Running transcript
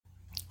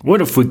What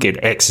if we could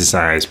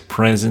exercise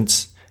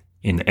presence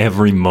in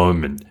every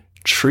moment,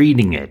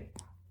 treating it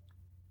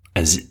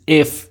as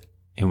if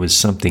it was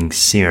something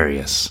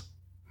serious,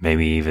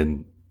 maybe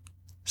even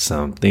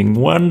something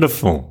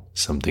wonderful,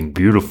 something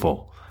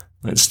beautiful?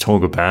 Let's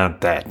talk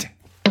about that.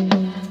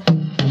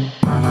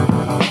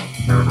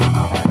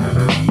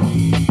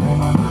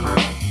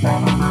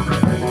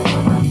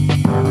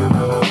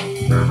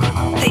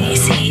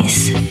 This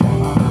is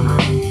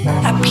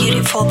a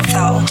beautiful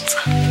thought.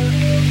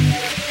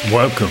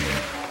 Welcome,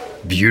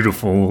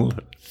 beautiful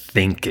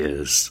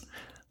thinkers.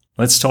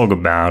 Let's talk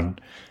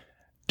about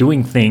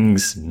doing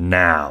things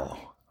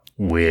now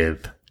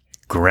with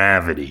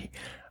gravity.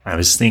 I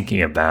was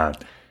thinking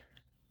about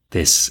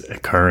this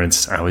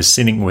occurrence. I was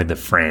sitting with a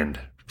friend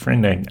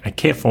I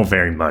care for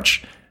very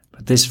much,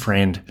 but this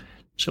friend,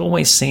 she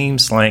always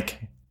seems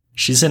like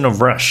she's in a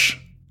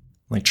rush,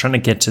 like trying to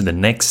get to the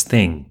next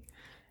thing.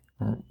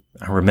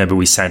 I remember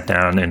we sat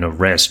down in a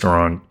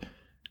restaurant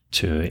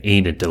to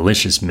eat a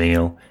delicious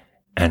meal,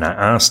 and I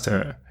asked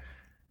her,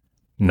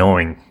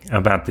 knowing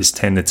about this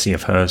tendency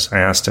of hers, I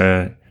asked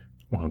her,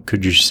 well,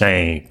 could you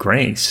say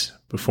grace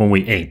before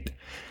we eat?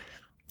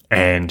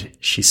 And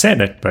she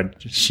said it,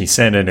 but she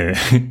said it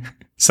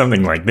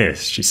something like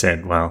this. She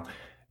said, well,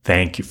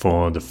 thank you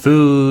for the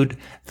food.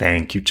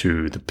 Thank you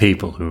to the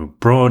people who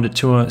brought it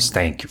to us.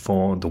 Thank you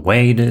for the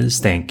waiters.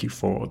 Thank you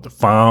for the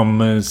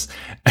farmers.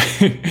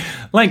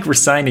 Like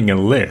reciting a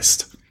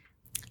list.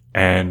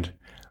 And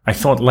I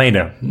thought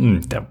later,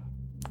 that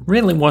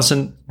really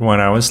wasn't what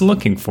I was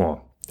looking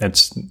for.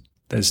 That's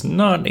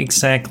not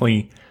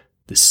exactly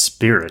the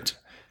spirit.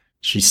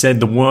 She said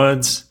the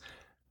words,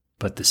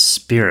 but the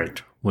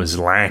spirit was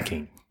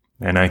lacking.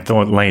 And I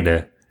thought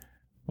later,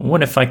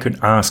 what if I could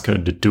ask her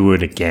to do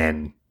it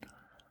again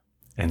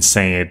and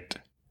say it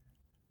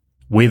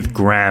with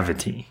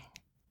gravity?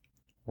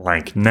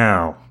 Like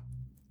now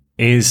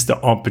is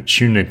the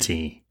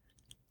opportunity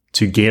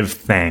to give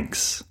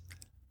thanks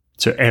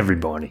to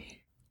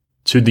everybody,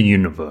 to the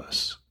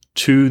universe,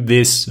 to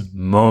this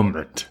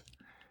moment,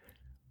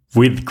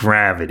 with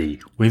gravity,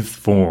 with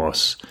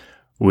force,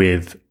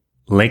 with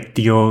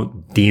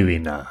lectio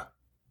divina,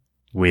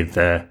 with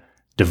a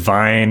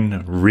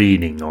divine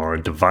reading or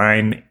a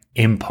divine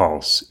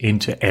impulse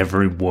into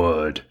every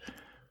word.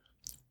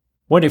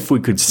 What if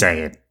we could say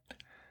it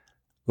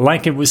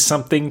like it was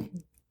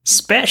something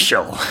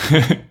special?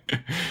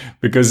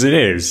 Because it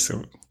is.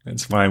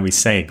 That's why we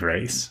say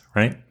grace,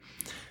 right?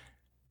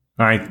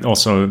 I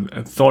also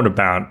thought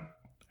about,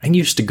 I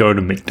used to go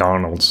to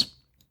McDonald's.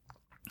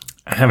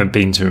 I haven't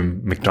been to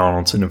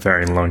McDonald's in a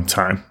very long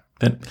time.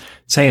 But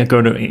say I go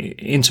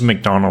into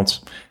McDonald's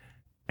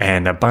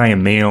and I buy a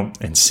meal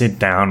and sit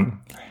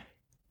down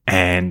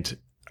and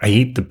I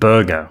eat the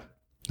burger.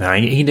 Now I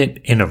eat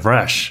it in a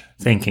rush,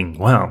 thinking,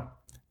 well,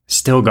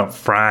 still got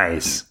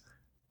fries.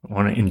 I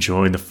want to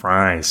enjoy the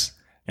fries.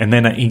 And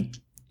then I eat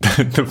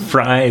the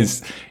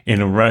fries in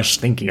a rush,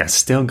 thinking I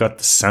still got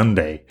the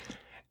sundae.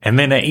 And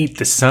then I eat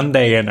the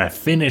sundae and I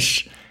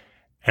finish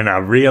and I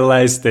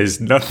realize there's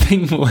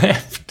nothing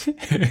left.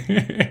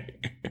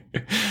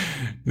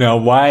 Now,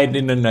 why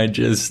didn't I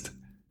just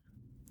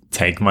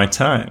take my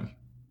time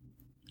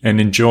and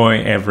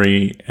enjoy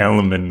every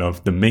element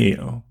of the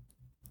meal?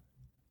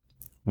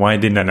 Why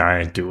didn't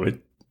I do it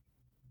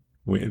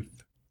with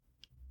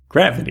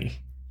gravity?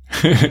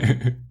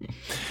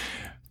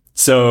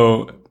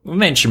 So, we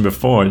mentioned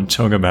before,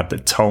 talking about the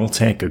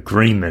Toltec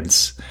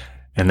agreements,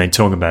 and they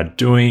talk about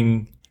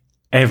doing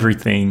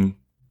everything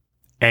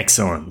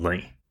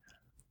excellently.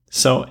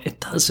 So,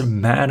 it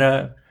doesn't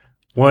matter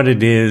what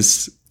it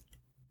is,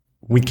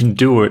 we can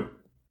do it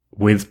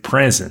with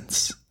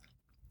presence.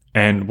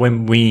 And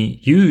when we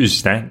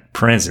use that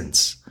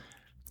presence,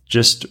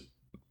 just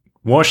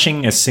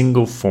washing a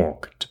single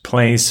fork to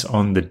place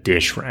on the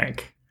dish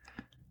rack,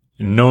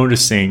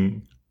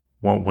 noticing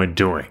what we're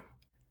doing,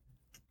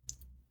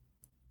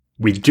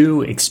 we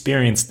do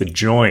experience the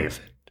joy of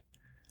it.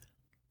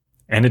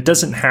 And it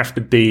doesn't have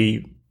to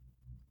be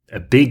a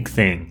big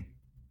thing.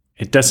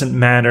 It doesn't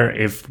matter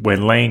if we're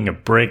laying a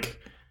brick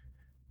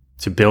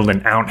to build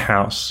an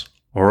outhouse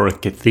or a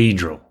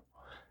cathedral.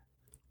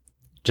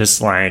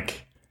 Just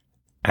like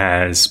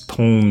as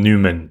Paul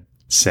Newman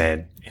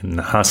said in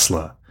The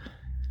Hustler,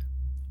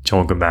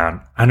 talk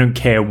about, I don't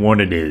care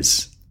what it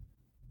is.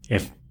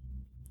 If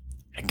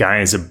a guy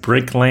is a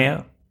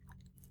bricklayer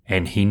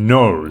and he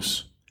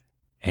knows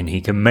and he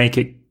can make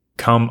it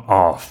come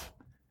off,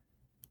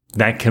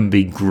 that can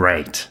be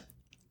great.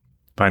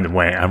 By the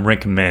way, I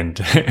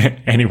recommend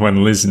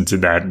anyone listen to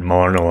that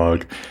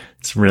monologue.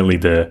 It's really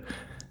the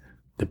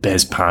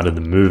best part of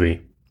the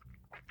movie.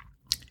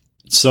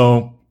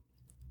 So,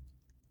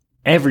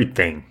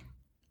 everything,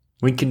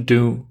 we can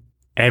do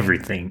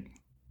everything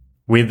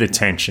with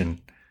attention.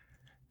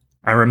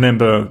 I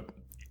remember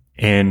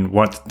in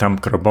Wat Tam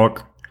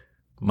Krabok,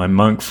 my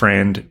monk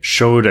friend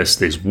showed us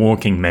this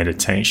walking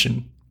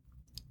meditation,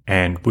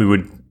 and we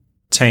would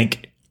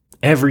take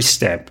every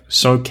step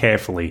so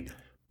carefully,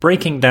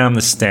 breaking down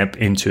the step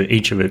into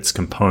each of its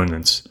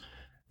components.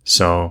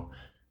 So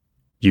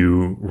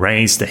you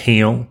raise the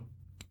heel,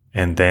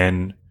 and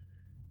then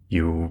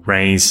you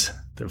raise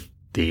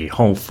the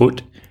whole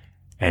foot,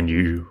 and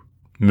you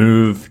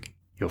move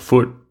your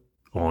foot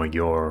or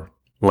your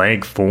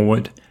leg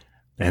forward,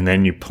 and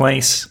then you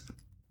place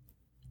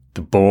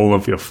the ball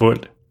of your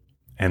foot,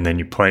 and then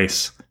you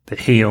place the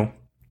heel,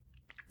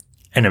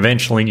 and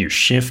eventually you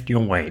shift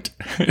your weight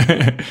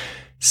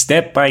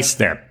step by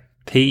step,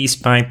 piece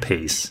by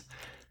piece,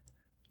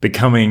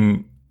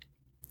 becoming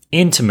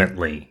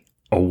intimately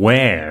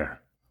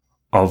aware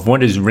of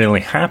what is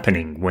really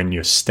happening when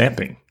you're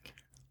stepping.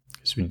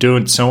 Because we do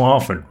it so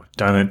often, we've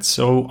done it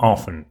so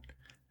often,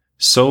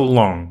 so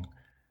long,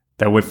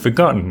 that we've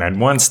forgotten that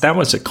once that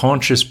was a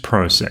conscious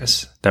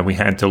process that we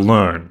had to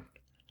learn.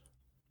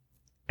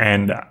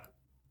 And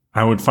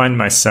I would find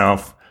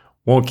myself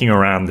walking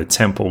around the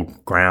temple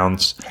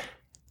grounds,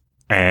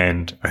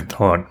 and I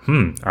thought,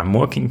 I'm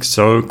walking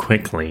so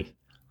quickly,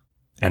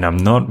 and I'm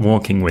not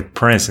walking with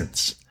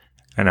presence.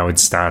 And I would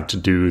start to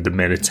do the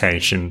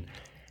meditation,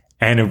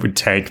 and it would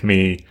take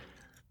me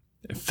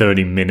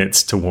 30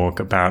 minutes to walk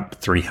about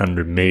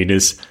 300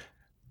 meters.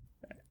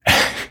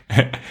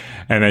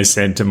 And I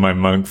said to my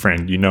monk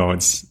friend,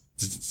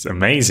 it's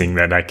amazing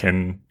that I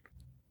can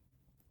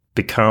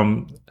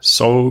become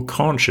so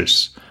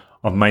conscious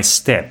of my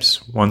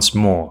steps once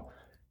more.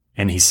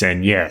 And he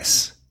said,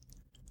 yes,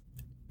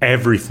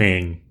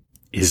 everything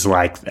is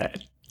like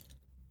that.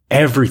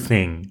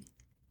 Everything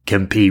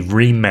can be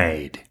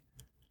remade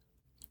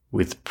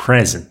with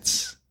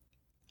presence.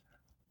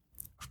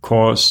 Of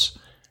course,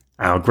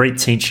 our great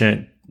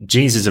teacher,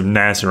 Jesus of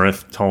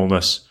Nazareth, told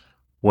us,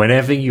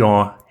 whatever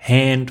your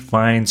hand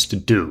finds to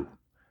do,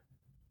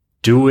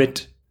 do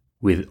it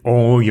with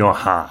all your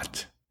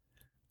heart.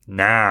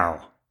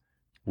 Now,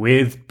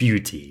 with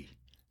beauty.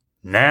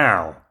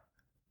 Now,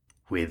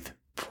 with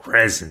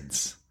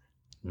presence.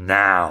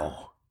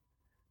 Now,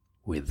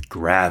 with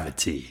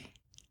gravity.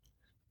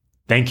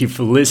 Thank you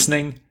for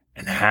listening,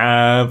 and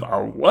have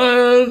a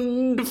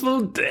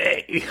wonderful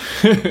day.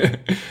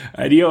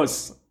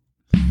 Adios.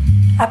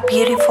 A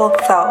beautiful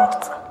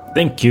thought.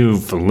 Thank you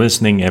for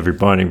listening,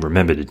 everybody.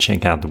 Remember to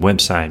check out the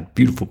website,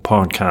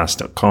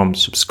 beautifulpodcast.com.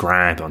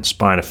 Subscribe on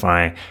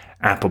Spotify,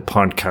 Apple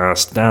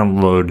Podcasts.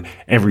 Download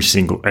every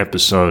single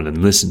episode and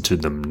listen to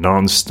them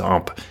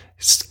nonstop,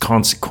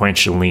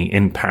 consequentially,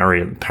 in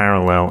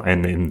parallel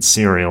and in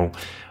serial,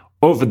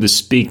 over the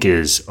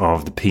speakers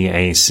of the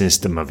PA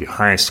system of your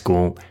high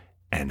school.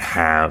 And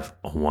have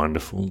a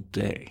wonderful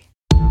day.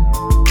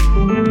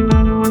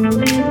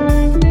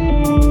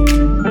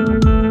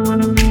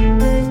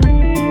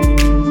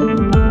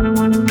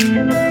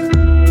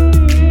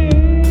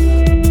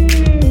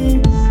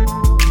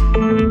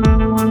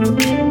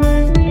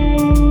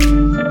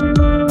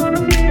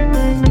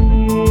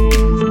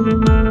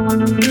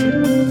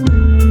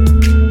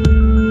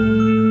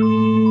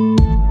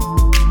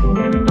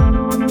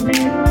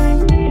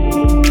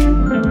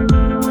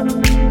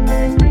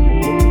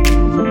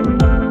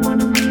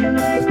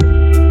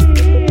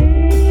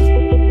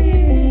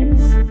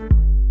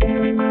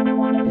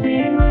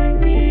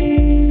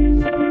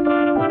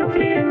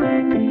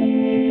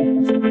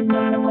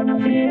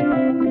 Feel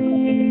like